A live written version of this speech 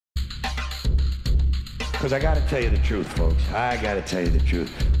Because I gotta tell you the truth, folks. I gotta tell you the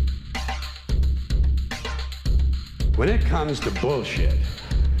truth. When it comes to bullshit,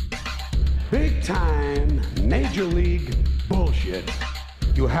 big time, major league bullshit,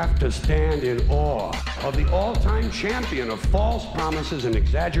 you have to stand in awe of the all-time champion of false promises and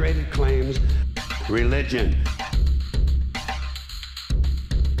exaggerated claims, religion.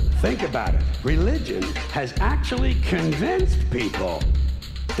 Think about it. Religion has actually convinced people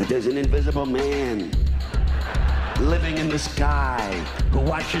that there's an invisible man living in the sky who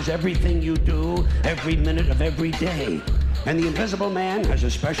watches everything you do every minute of every day. And the invisible man has a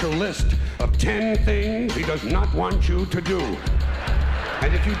special list of 10 things he does not want you to do.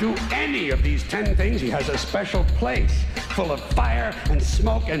 And if you do any of these 10 things, he has a special place full of fire and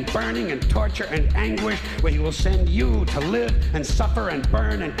smoke and burning and torture and anguish where he will send you to live and suffer and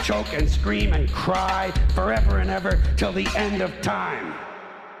burn and choke and scream and cry forever and ever till the end of time.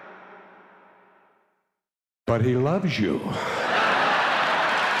 But he loves you.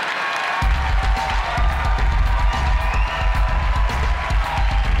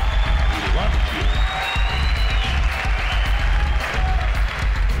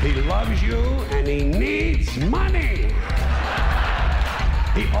 He loves you and he needs money.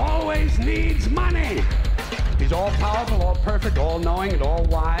 He always needs money. He's all powerful, all perfect, all knowing, and all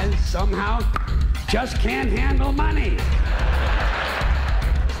wise. Somehow just can't handle money.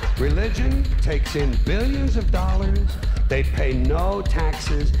 Religion takes in billions of dollars. They pay no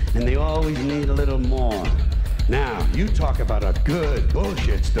taxes and they always need a little more. Now, you talk about a good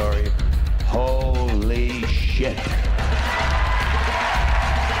bullshit story. Holy shit.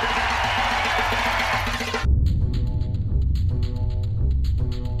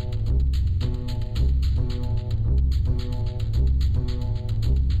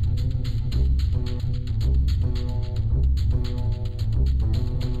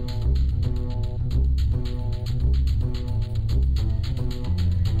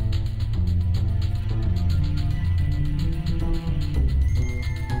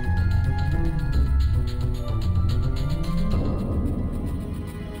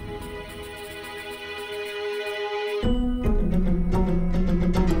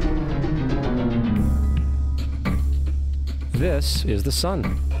 This is the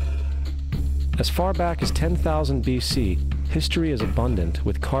sun. As far back as 10,000 BC, history is abundant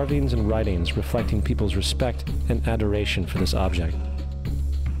with carvings and writings reflecting people's respect and adoration for this object.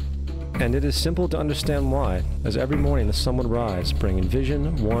 And it is simple to understand why, as every morning the sun would rise, bringing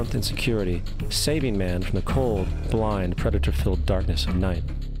vision, warmth, and security, saving man from the cold, blind, predator-filled darkness of night.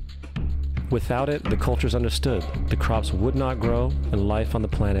 Without it, the cultures understood the crops would not grow and life on the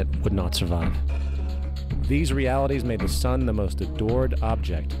planet would not survive. These realities made the sun the most adored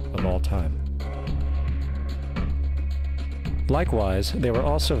object of all time. Likewise, they were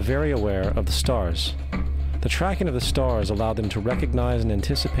also very aware of the stars. The tracking of the stars allowed them to recognize and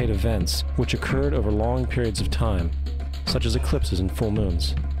anticipate events which occurred over long periods of time, such as eclipses and full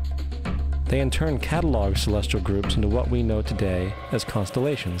moons. They in turn cataloged celestial groups into what we know today as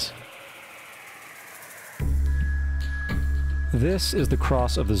constellations. This is the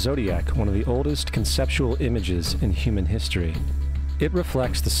cross of the zodiac, one of the oldest conceptual images in human history. It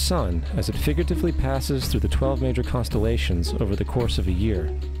reflects the sun as it figuratively passes through the 12 major constellations over the course of a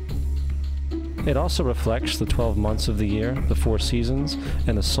year. It also reflects the 12 months of the year, the 4 seasons,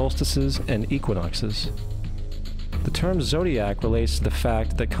 and the solstices and equinoxes. The term zodiac relates to the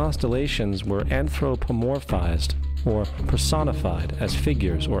fact that constellations were anthropomorphized, or personified, as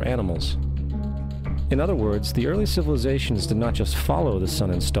figures or animals. In other words, the early civilizations did not just follow the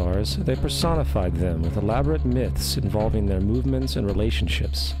sun and stars, they personified them with elaborate myths involving their movements and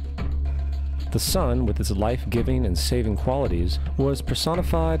relationships. The sun, with its life-giving and saving qualities, was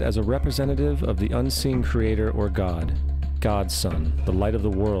personified as a representative of the unseen creator or God, God's Son, the light of the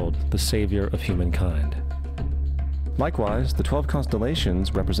world, the savior of humankind. Likewise, the 12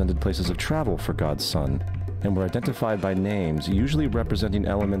 constellations represented places of travel for God's Son, and were identified by names usually representing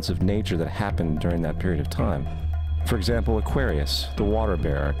elements of nature that happened during that period of time. For example, Aquarius, the water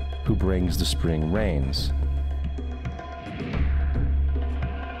bearer, who brings the spring rains.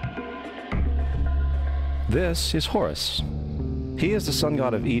 This is Horus. He is the sun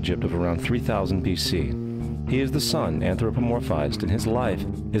god of Egypt of around 3000 BC. He is the sun anthropomorphized, and his life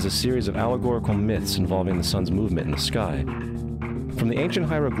is a series of allegorical myths involving the sun's movement in the sky. From the ancient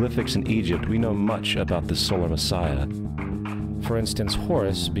hieroglyphics in Egypt, we know much about this solar messiah. For instance,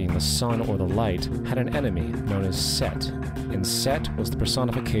 Horus, being the sun or the light, had an enemy known as Set, and Set was the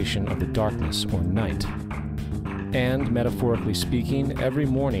personification of the darkness or night. And, metaphorically speaking, every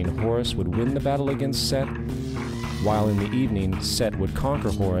morning Horus would win the battle against Set, while in the evening Set would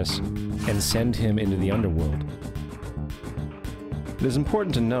conquer Horus and send him into the underworld. It is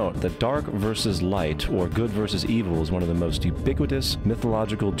important to note that dark versus light, or good versus evil, is one of the most ubiquitous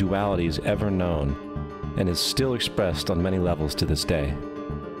mythological dualities ever known, and is still expressed on many levels to this day.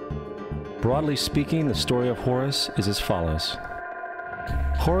 Broadly speaking, the story of Horus is as follows.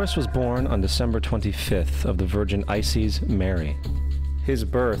 Horus was born on December 25th of the Virgin Isis Mary. His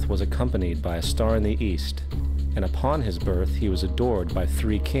birth was accompanied by a star in the east, and upon his birth he was adored by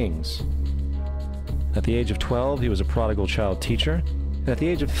 3 kings. At the age of 12, he was a prodigal child teacher, and at the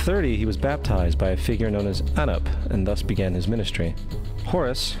age of 30, he was baptized by a figure known as Anup, and thus began his ministry.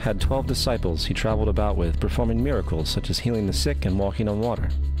 Horus had 12 disciples he traveled about with, performing miracles such as healing the sick and walking on water.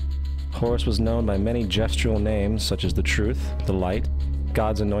 Horus was known by many gestural names such as the Truth, the Light,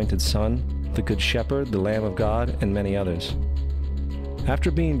 God's Anointed Son, the Good Shepherd, the Lamb of God, and many others.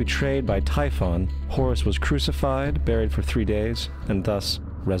 After being betrayed by Typhon, Horus was crucified, buried for 3 days, and thus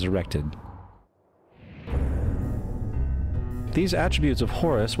resurrected. These attributes of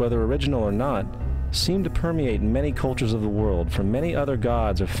Horus, whether original or not, seem to permeate many cultures of the world, for many other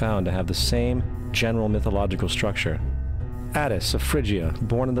gods are found to have the same general mythological structure. Attis of Phrygia,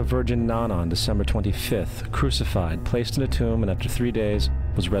 born of the Virgin Nana on December 25th, crucified, placed in a tomb, and after 3 days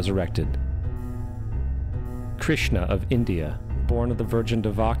was resurrected. Krishna of India, born of the Virgin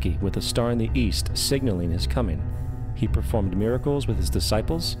Devaki, with a star in the east signaling his coming. He performed miracles with his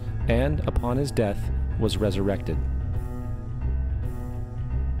disciples, and upon his death was resurrected.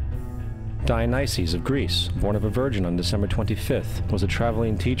 Dionysus of Greece, born of a virgin on December 25th, was a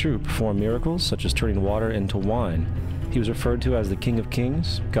traveling teacher who performed miracles such as turning water into wine. He was referred to as the King of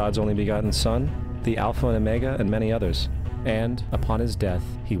Kings, God's only begotten Son, the Alpha and Omega, and many others. And upon his death,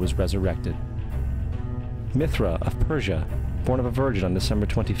 he was resurrected. Mithra of Persia, born of a virgin on December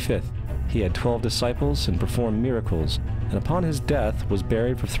 25th, he had 12 disciples and performed miracles, and upon his death was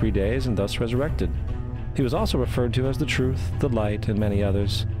buried for 3 days and thus resurrected. He was also referred to as the Truth, the Light, and many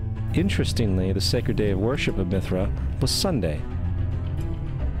others. Interestingly, the sacred day of worship of Mithra was Sunday.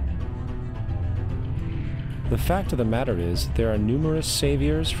 The fact of the matter is, there are numerous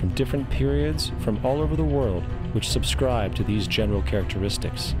saviors from different periods from all over the world which subscribe to these general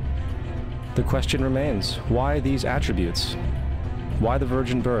characteristics. The question remains, why these attributes? Why the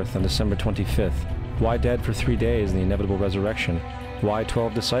virgin birth on December 25th? Why dead for 3 days in the inevitable resurrection? Why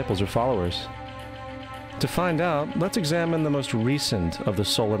 12 disciples or followers? To find out, let's examine the most recent of the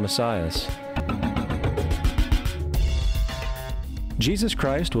solar messiahs. Jesus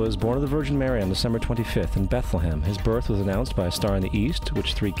Christ was born of the Virgin Mary on December 25th in Bethlehem. His birth was announced by a star in the east,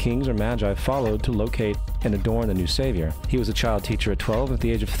 which 3 kings or magi followed to locate and adorn the new Savior. He was a child teacher at 12, and at the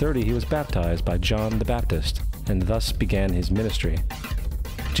age of 30 he was baptized by John the Baptist, and thus began his ministry.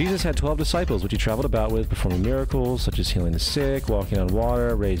 Jesus had 12 disciples, which he traveled about with, performing miracles such as healing the sick, walking on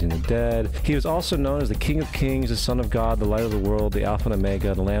water, raising the dead. He was also known as the King of Kings, the Son of God, the Light of the World, the Alpha and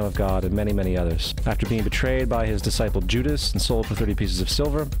Omega, the Lamb of God, and many, many others. After being betrayed by his disciple Judas and sold for 30 pieces of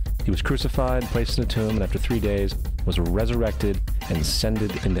silver, he was crucified, placed in a tomb, and after 3 days was resurrected and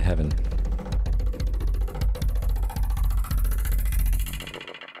ascended into heaven.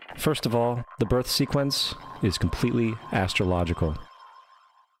 First of all, the birth sequence is completely astrological.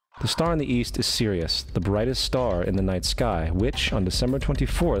 The star in the east is Sirius, the brightest star in the night sky, which, on December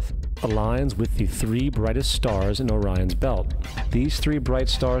 24th, aligns with the 3 brightest stars in Orion's belt. These 3 bright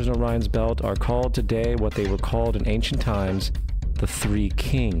stars in Orion's belt are called today what they were called in ancient times, the 3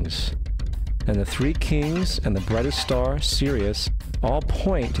 kings. And the 3 kings and the brightest star, Sirius, all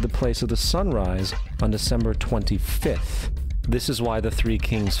point to the place of the sunrise on December 25th. This is why the 3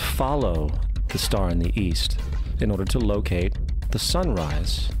 kings follow the star in the east, in order to locate the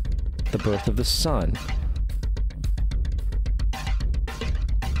sunrise, the birth of the sun.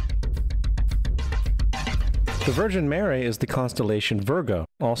 The Virgin Mary is the constellation Virgo,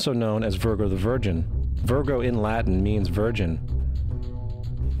 also known as Virgo the Virgin. Virgo in Latin means virgin.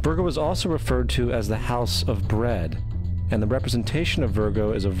 Virgo is also referred to as the house of bread, and the representation of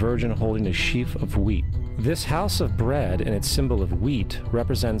Virgo is a virgin holding a sheaf of wheat. This house of bread and its symbol of wheat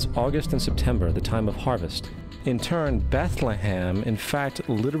represents August and September, the time of harvest. In turn, Bethlehem, in fact,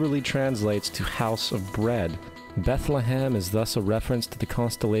 literally translates to house of bread. Bethlehem is thus a reference to the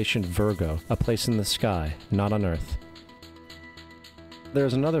constellation Virgo, a place in the sky, not on Earth.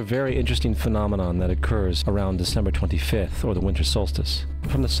 There's another very interesting phenomenon that occurs around December 25th, or the winter solstice.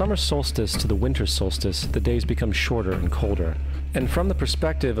 From the summer solstice to the winter solstice, the days become shorter and colder. And from the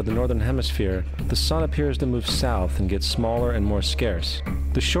perspective of the northern hemisphere, the sun appears to move south and get smaller and more scarce.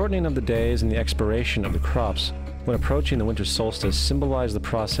 The shortening of the days and the expiration of the crops when approaching the winter solstice symbolize the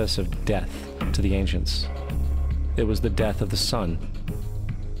process of death to the ancients. It was the death of the sun.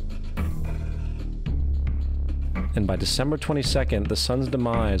 And by December 22nd, the sun's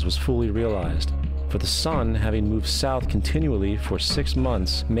demise was fully realized, for the sun, having moved south continually for 6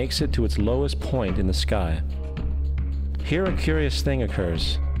 months, makes it to its lowest point in the sky. Here a curious thing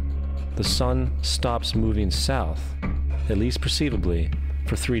occurs. The sun stops moving south, at least perceivably,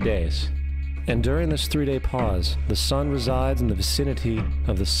 for 3 days. And during this 3-day pause, the sun resides in the vicinity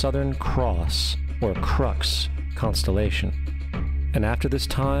of the Southern Cross, or Crux, constellation. And after this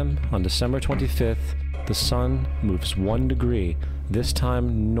time, on December 25th, the sun moves 1 degree, this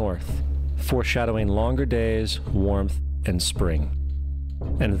time north, foreshadowing longer days, warmth, and spring.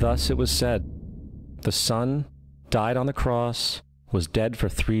 And thus it was said, the sun died on the cross, was dead for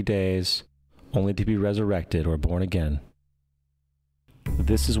 3 days, only to be resurrected or born again.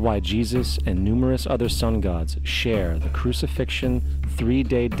 This is why Jesus and numerous other sun gods share the crucifixion,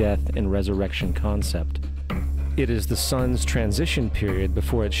 3-day death, and resurrection concept. It is the sun's transition period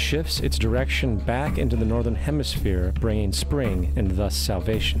before it shifts its direction back into the northern hemisphere, bringing spring and thus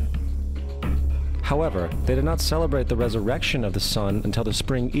salvation. However, they did not celebrate the resurrection of the sun until the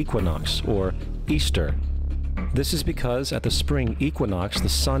spring equinox, or Easter. This is because at the spring equinox, the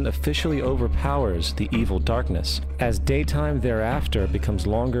sun officially overpowers the evil darkness, as daytime thereafter becomes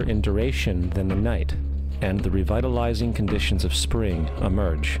longer in duration than the night, and the revitalizing conditions of spring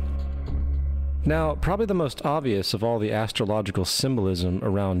emerge. Now, probably the most obvious of all the astrological symbolism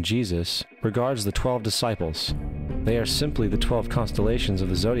around Jesus regards the 12 disciples. They are simply the 12 constellations of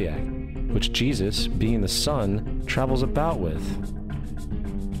the zodiac, which Jesus, being the sun, travels about with.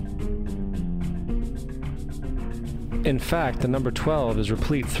 In fact, the number 12 is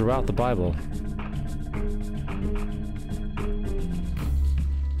replete throughout the Bible.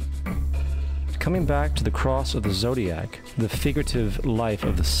 Coming back to the cross of the zodiac, the figurative life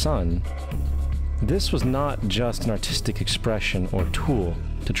of the sun, this was not just an artistic expression or tool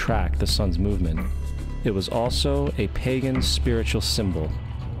to track the sun's movement. It was also a pagan spiritual symbol,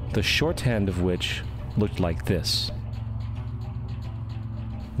 the shorthand of which looked like this.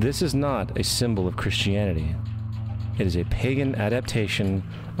 This is not a symbol of Christianity. It is a pagan adaptation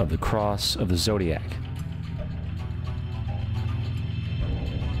of the cross of the zodiac.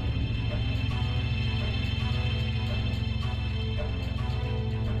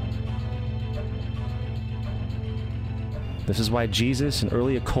 This is why Jesus in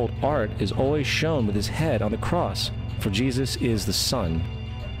early occult art is always shown with his head on the cross, for Jesus is the Son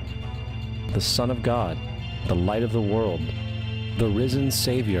of God, the light of the world, the risen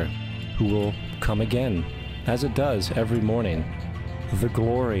Savior, who will come again, as it does every morning, the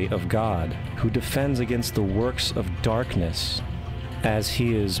glory of God, who defends against the works of darkness, as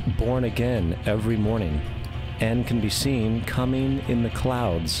he is born again every morning, and can be seen coming in the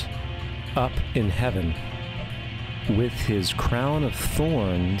clouds, up in heaven, with his crown of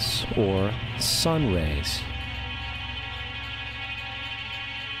thorns, or sun rays.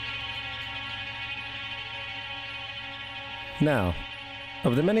 Now,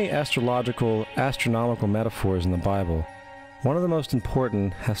 of the many astronomical metaphors in the Bible, one of the most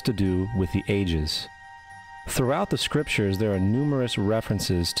important has to do with the ages. Throughout the scriptures, there are numerous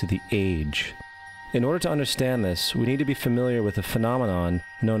references to the age. In order to understand this, we need to be familiar with a phenomenon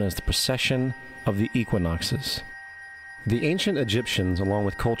known as the precession of the equinoxes. The ancient Egyptians, along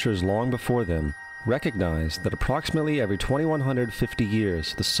with cultures long before them, recognized that approximately every 2150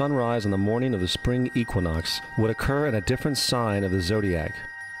 years, the sunrise on the morning of the spring equinox would occur in a different sign of the zodiac.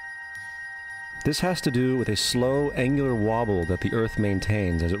 This has to do with a slow, angular wobble that the Earth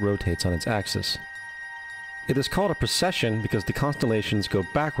maintains as it rotates on its axis. It is called a precession because the constellations go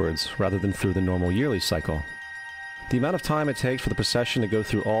backwards rather than through the normal yearly cycle. The amount of time it takes for the precession to go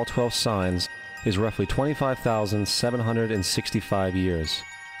through all 12 signs is roughly 25,765 years.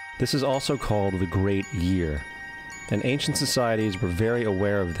 This is also called the Great Year, and ancient societies were very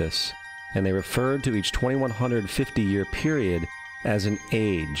aware of this, and they referred to each 2150-year period as an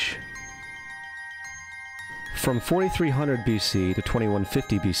age. From 4300 BC to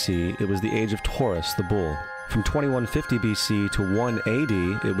 2150 BC, it was the age of Taurus, the bull. From 2150 BC to 1 AD,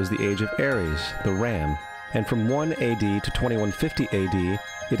 it was the age of Aries, the ram. And from 1 AD to 2150 AD,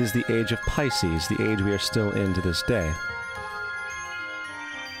 it is the age of Pisces, the age we are still in to this day.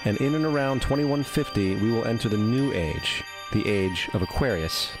 And in and around 2150, we will enter the new age, the age of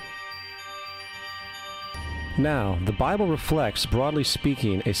Aquarius. Now, the Bible reflects, broadly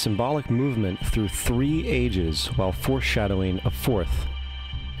speaking, a symbolic movement through 3 ages while foreshadowing a 4th.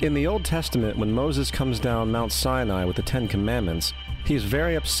 In the Old Testament, when Moses comes down Mount Sinai with the 10 Commandments, he is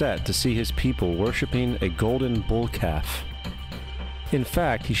very upset to see his people worshiping a golden bull calf. In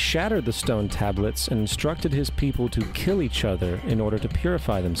fact, he shattered the stone tablets and instructed his people to kill each other in order to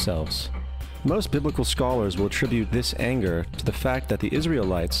purify themselves. Most biblical scholars will attribute this anger to the fact that the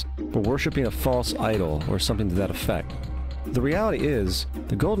Israelites were worshiping a false idol or something to that effect. The reality is,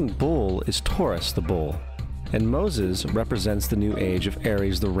 the golden bull is Taurus the bull, and Moses represents the new age of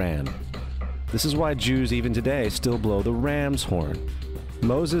Aries the ram. This is why Jews even today still blow the ram's horn.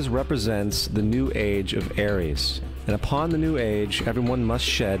 Moses represents the new age of Aries, and upon the new age, everyone must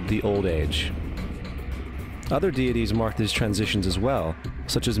shed the old age. Other deities mark these transitions as well,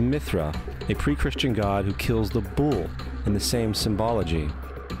 such as Mithra, a pre-Christian god who kills the bull in the same symbology.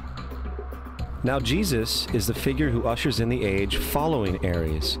 Now Jesus is the figure who ushers in the age following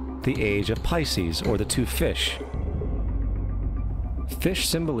Aries, the age of Pisces, or the two fish. Fish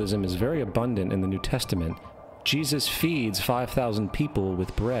symbolism is very abundant in the New Testament. Jesus feeds 5,000 people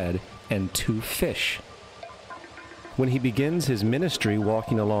with bread and 2 fish. When he begins his ministry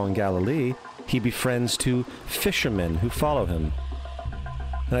walking along Galilee, he befriends 2 fishermen who follow him.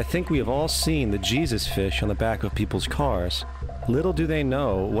 And I think we have all seen the Jesus fish on the back of people's cars. Little do they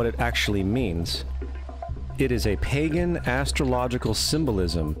know what it actually means. It is a pagan astrological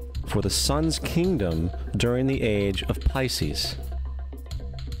symbolism for the sun's kingdom during the age of Pisces.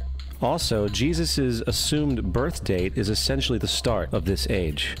 Also, Jesus' assumed birth date is essentially the start of this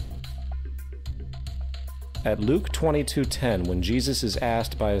age. At Luke 22:10, when Jesus is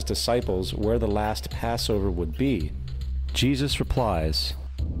asked by his disciples where the last Passover would be, Jesus replies,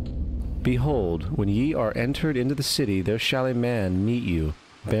 "Behold, when ye are entered into the city, there shall a man meet you,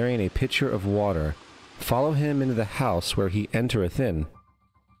 bearing a pitcher of water. Follow him into the house where he entereth in."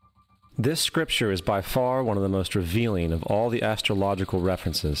 This scripture is by far one of the most revealing of all the astrological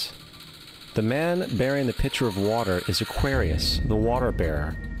references. The man bearing the pitcher of water is Aquarius, the water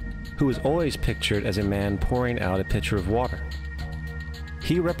bearer, who is always pictured as a man pouring out a pitcher of water.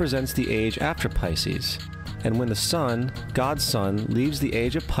 He represents the age after Pisces, and when the sun, God's Son, leaves the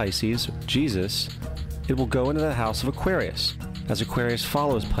age of Pisces, Jesus, it will go into the house of Aquarius, as Aquarius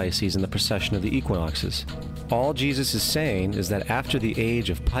follows Pisces in the precession of the equinoxes. All Jesus is saying is that after the age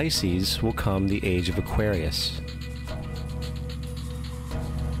of Pisces will come the age of Aquarius.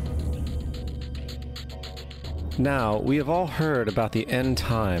 Now, we have all heard about the end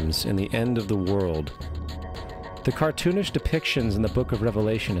times and the end of the world. The cartoonish depictions in the book of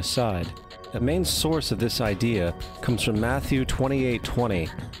Revelation aside, a main source of this idea comes from Matthew 28:20,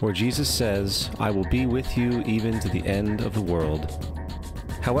 where Jesus says, "I will be with you even to the end of the world."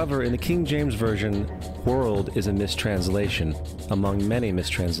 However, in the King James Version, world is a mistranslation, among many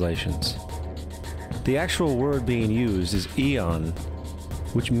mistranslations. The actual word being used is eon,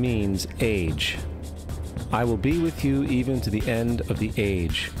 which means age. I will be with you even to the end of the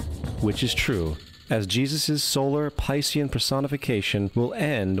age, which is true, as Jesus' solar Piscean personification will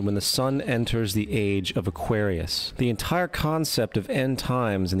end when the sun enters the age of Aquarius. The entire concept of end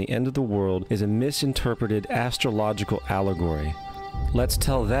times and the end of the world is a misinterpreted astrological allegory. Let's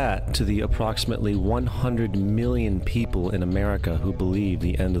tell that to the approximately 100 million people in America who believe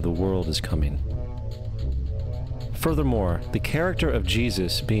the end of the world is coming. Furthermore, the character of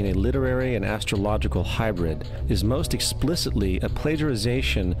Jesus being a literary and astrological hybrid is most explicitly a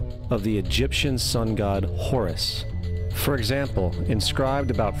plagiarization of the Egyptian sun god Horus. For example,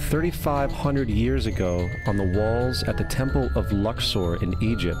 inscribed about 3,500 years ago on the walls at the Temple of Luxor in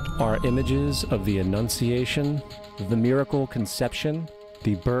Egypt are images of the Annunciation, the miracle conception,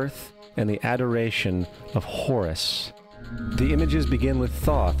 the birth, and the adoration of Horus. The images begin with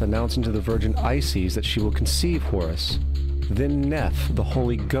Thoth announcing to the Virgin Isis that she will conceive Horus, then Neph, the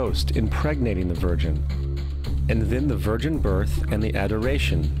Holy Ghost, impregnating the Virgin, and then the virgin birth and the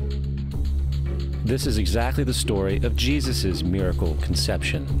adoration. This is exactly the story of Jesus' miracle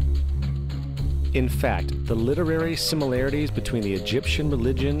conception. In fact, the literary similarities between the Egyptian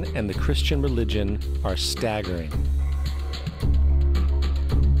religion and the Christian religion are staggering.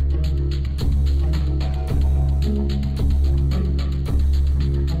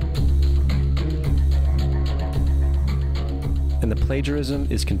 And the plagiarism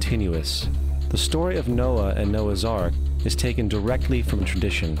is continuous. The story of Noah and Noah's Ark is taken directly from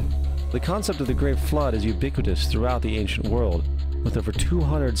tradition. The concept of the Great Flood is ubiquitous throughout the ancient world, with over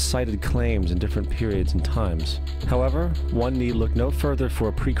 200 cited claims in different periods and times. However, one need look no further for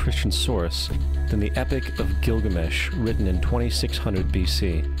a pre-Christian source than the Epic of Gilgamesh, written in 2600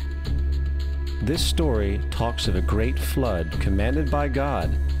 BC. This story talks of a great flood commanded by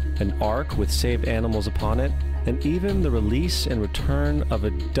God, an ark with saved animals upon it, and even the release and return of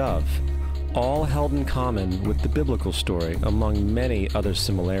a dove, all held in common with the biblical story among many other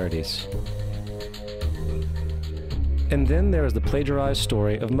similarities. And then there is the plagiarized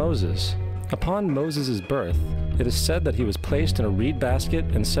story of Moses. Upon Moses' birth, it is said that he was placed in a reed basket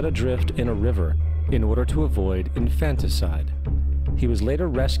and set adrift in a river in order to avoid infanticide. He was later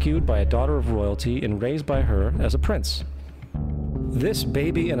rescued by a daughter of royalty and raised by her as a prince. This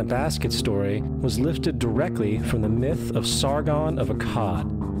baby in a basket story was lifted directly from the myth of Sargon of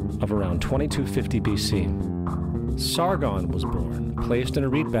Akkad of around 2250 BC. Sargon was born, placed in a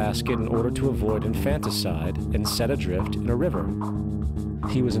reed basket in order to avoid infanticide, and set adrift in a river.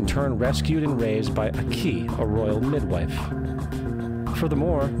 He was in turn rescued and raised by Aki, a royal midwife.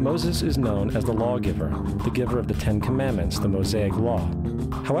 Furthermore, Moses is known as the lawgiver, the giver of the Ten Commandments, the Mosaic Law.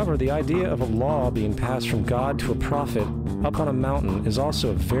 However, the idea of a law being passed from God to a prophet up on a mountain is also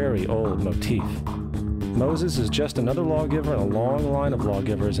a very old motif. Moses is just another lawgiver in a long line of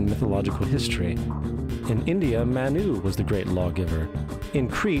lawgivers in mythological history. In India, Manu was the great lawgiver. In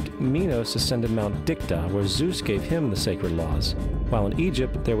Crete, Minos ascended Mount Dicta, where Zeus gave him the sacred laws, while in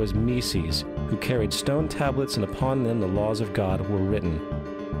Egypt there was Meses, who carried stone tablets and upon them the laws of God were written.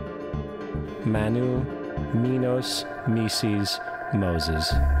 Manu, Minos, Meses,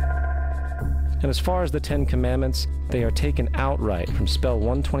 Moses. And as far as the Ten Commandments, they are taken outright from spell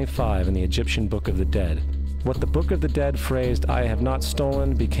 125 in the Egyptian Book of the Dead. What the Book of the Dead phrased, "I have not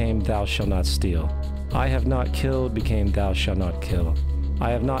stolen," became "Thou shalt not steal." "I have not killed," became "Thou shalt not kill."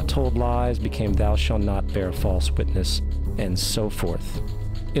 "I have not told lies," became "Thou shalt not bear false witness," and so forth.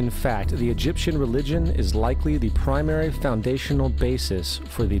 In fact, the Egyptian religion is likely the primary foundational basis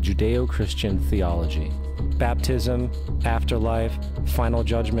for the Judeo-Christian theology. Baptism, afterlife, final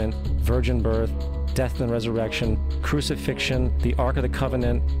judgment, virgin birth, death and resurrection, crucifixion, the Ark of the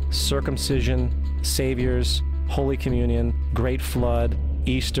Covenant, circumcision, saviors, Holy Communion, Great Flood,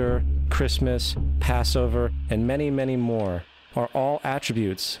 Easter, Christmas, Passover, and many, many more are all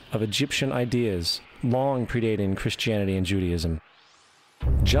attributes of Egyptian ideas long predating Christianity and Judaism.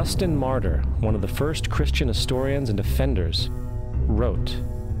 Justin Martyr, one of the first Christian historians and defenders, wrote,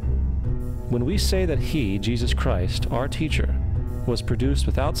 "When we say that he, Jesus Christ, our teacher, was produced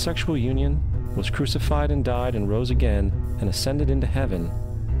without sexual union, was crucified and died and rose again and ascended into heaven,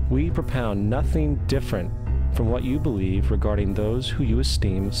 we propound nothing different from what you believe regarding those who you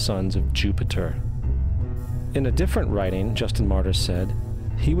esteem sons of Jupiter." In a different writing, Justin Martyr said,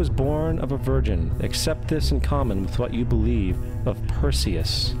 "He was born of a virgin, except this in common with what you believe of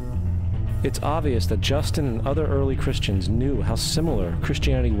Perseus." It's obvious that Justin and other early Christians knew how similar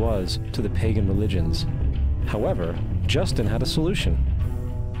Christianity was to the pagan religions. However, Justin had a solution.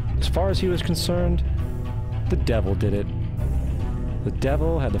 As far as he was concerned, the devil did it. The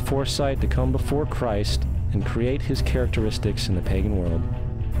devil had the foresight to come before Christ and create his characteristics in the pagan world.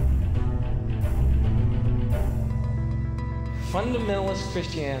 Fundamentalist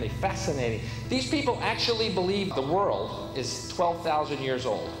Christianity, fascinating. These people actually believe the world is 12,000 years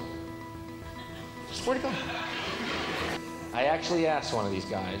old. Swear to God. I actually asked one of these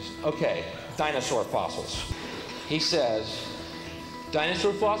guys, okay, dinosaur fossils. He says,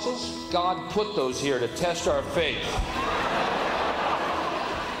 dinosaur fossils? God put those here to test our faith.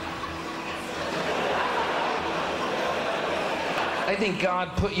 I think God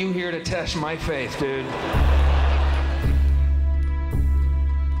put you here to test my faith, dude.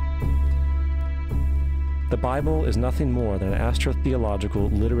 The Bible is nothing more than an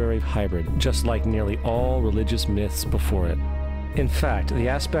astrotheological literary hybrid, just like nearly all religious myths before it. In fact, the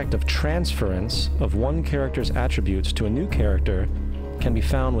aspect of transference of one character's attributes to a new character can be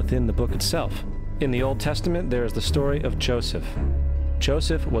found within the book itself. In the Old Testament, there is the story of Joseph.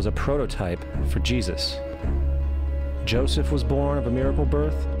 Joseph was a prototype for Jesus. Joseph was born of a miracle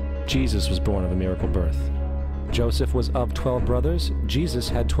birth. Jesus was born of a miracle birth. Joseph was of 12 brothers. Jesus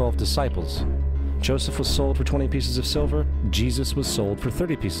had 12 disciples. Joseph was sold for 20 pieces of silver. Jesus was sold for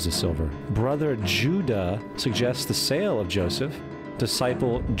 30 pieces of silver. Brother Judah suggests the sale of Joseph.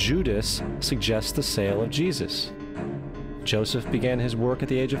 Disciple Judas suggests the sale of Jesus. Joseph began his work at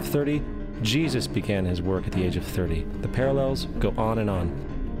the age of 30. Jesus began his work at the age of 30. The parallels go on and on.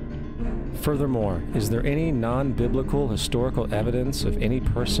 Furthermore, is there any non-biblical historical evidence of any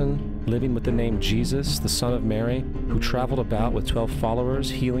person living with the name Jesus, the son of Mary, who traveled about with 12 followers,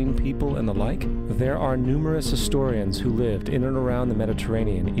 healing people and the like? There are numerous historians who lived in and around the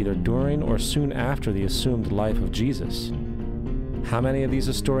Mediterranean, either during or soon after the assumed life of Jesus. How many of these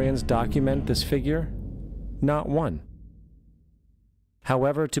historians document this figure? Not one.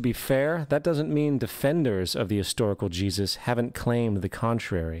 However, to be fair, that doesn't mean defenders of the historical Jesus haven't claimed the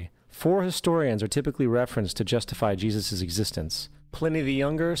contrary. 4 historians are typically referenced to justify Jesus' existence. Pliny the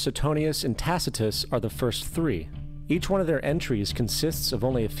Younger, Suetonius, and Tacitus are the first 3. Each one of their entries consists of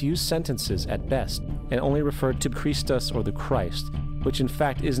only a few sentences at best, and only refer to Christus or the Christ, which in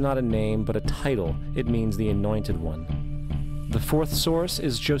fact is not a name but a title. It means the Anointed One. The fourth source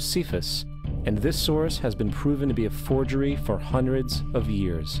is Josephus, and this source has been proven to be a forgery for hundreds of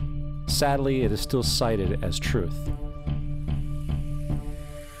years. Sadly, it is still cited as truth.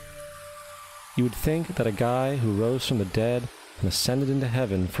 You would think that a guy who rose from the dead and ascended into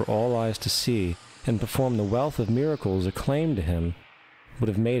heaven for all eyes to see and performed the wealth of miracles acclaimed to him would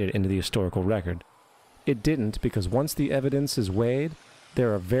have made it into the historical record. It didn't, because once the evidence is weighed,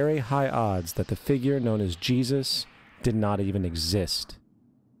 there are very high odds that the figure known as Jesus did not even exist.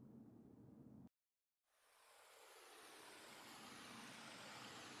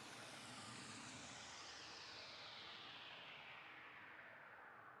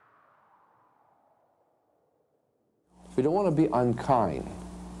 We don't want to be unkind,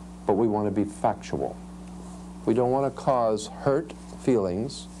 but we want to be factual. We don't want to cause hurt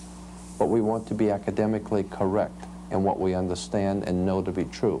feelings, but we want to be academically correct in what we understand and know to be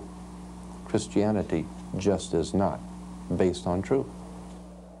true. Christianity just is not based on truth.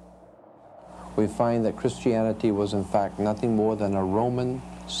 We find that Christianity was in fact nothing more than a Roman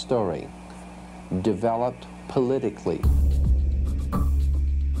story, developed politically.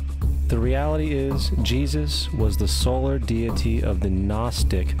 The reality is, Jesus was the solar deity of the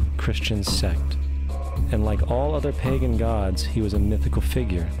Gnostic Christian sect, and like all other pagan gods, he was a mythical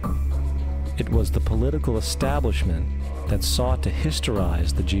figure. It was the political establishment that sought to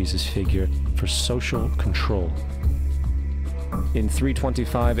historize the Jesus figure for social control. In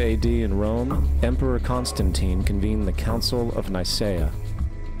 325 AD in Rome, Emperor Constantine convened the Council of Nicaea.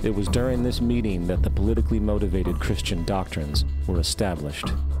 It was during this meeting that the politically motivated Christian doctrines were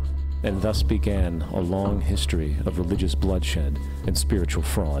established, and thus began a long history of religious bloodshed and spiritual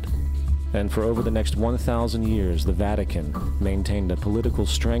fraud. And for over the next 1,000 years, the Vatican maintained a political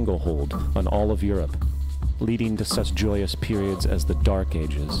stranglehold on all of Europe, leading to such joyous periods as the Dark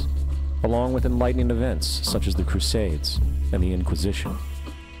Ages, along with enlightening events such as the Crusades and the Inquisition.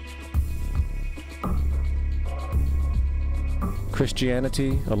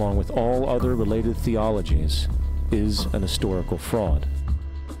 Christianity, along with all other related theologies, is an historical fraud.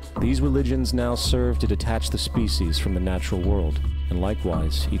 These religions now serve to detach the species from the natural world, and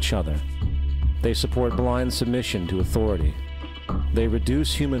likewise each other. They support blind submission to authority. They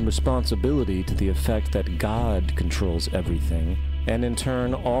reduce human responsibility to the effect that God controls everything, and in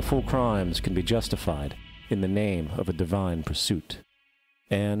turn awful crimes can be justified in the name of a divine pursuit.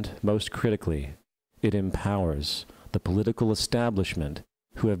 And, most critically, it empowers the political establishment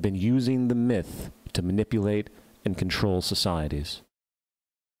who have been using the myth to manipulate and control societies.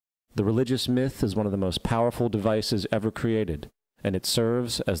 The religious myth is one of the most powerful devices ever created, and it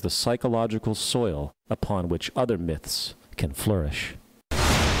serves as the psychological soil upon which other myths can flourish.